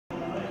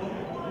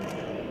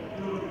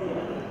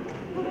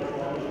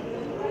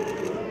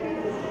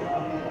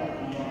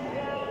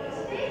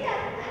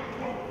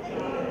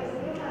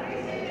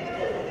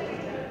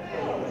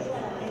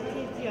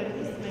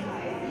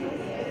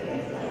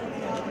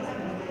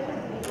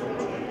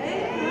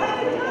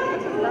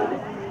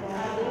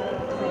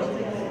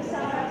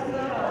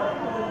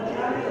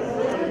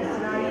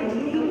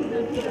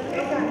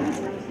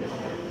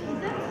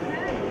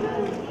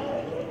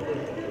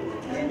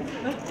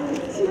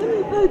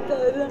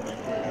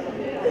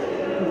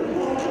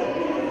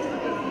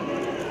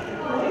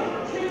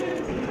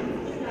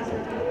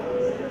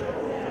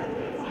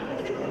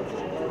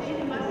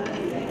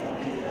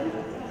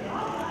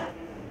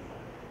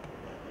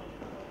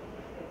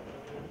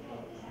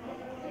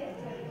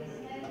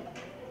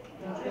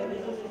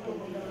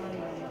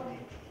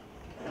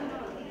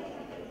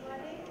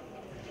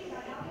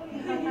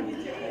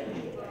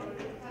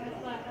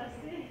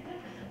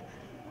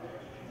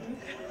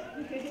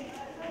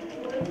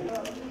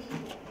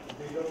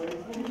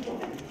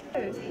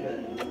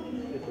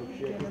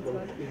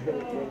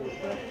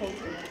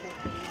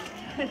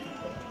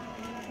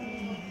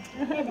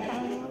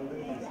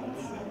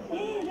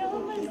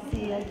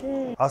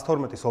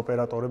Ას-12-ის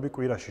ოპერატორები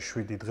კვირაში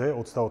 7 დღე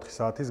 24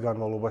 საათის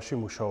განმავლობაში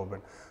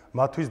მუშაობენ.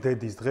 მათთვის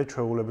დედის დღე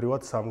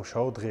ჩვეულებრივად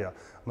სამუშაო დღეა,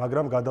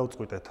 მაგრამ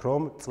გადავწყვიტეთ,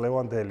 რომ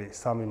წლევანდელი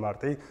 3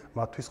 მარტი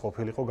მათთვის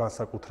ყოფილიყო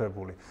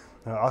განსაკუთრებული.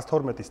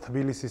 Ას-12-ის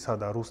თბილისისა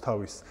და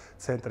რუსთავის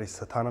ცენტრის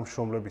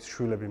თანამშრომლების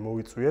შვილები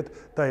მოვიწვიეთ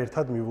და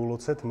ერთად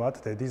მიულოცეთ მათ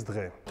დედის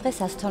დღე. დღეს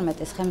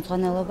ას-12-ის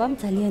ხელმძღვანელობამ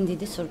ძალიან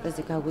დიდი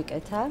სურპრიზი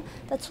გაგვიკეთა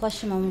და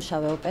ცხვაში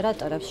მომუშავე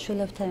ოპერატორებს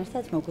შვილებთან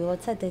ერთად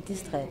მოგვილოცა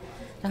დედის დღე.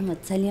 რამაც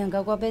ძალიან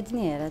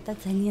გაგვაბედნიერა და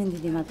ძალიან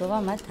დიდი მადლობა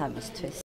მათ ამისთვის.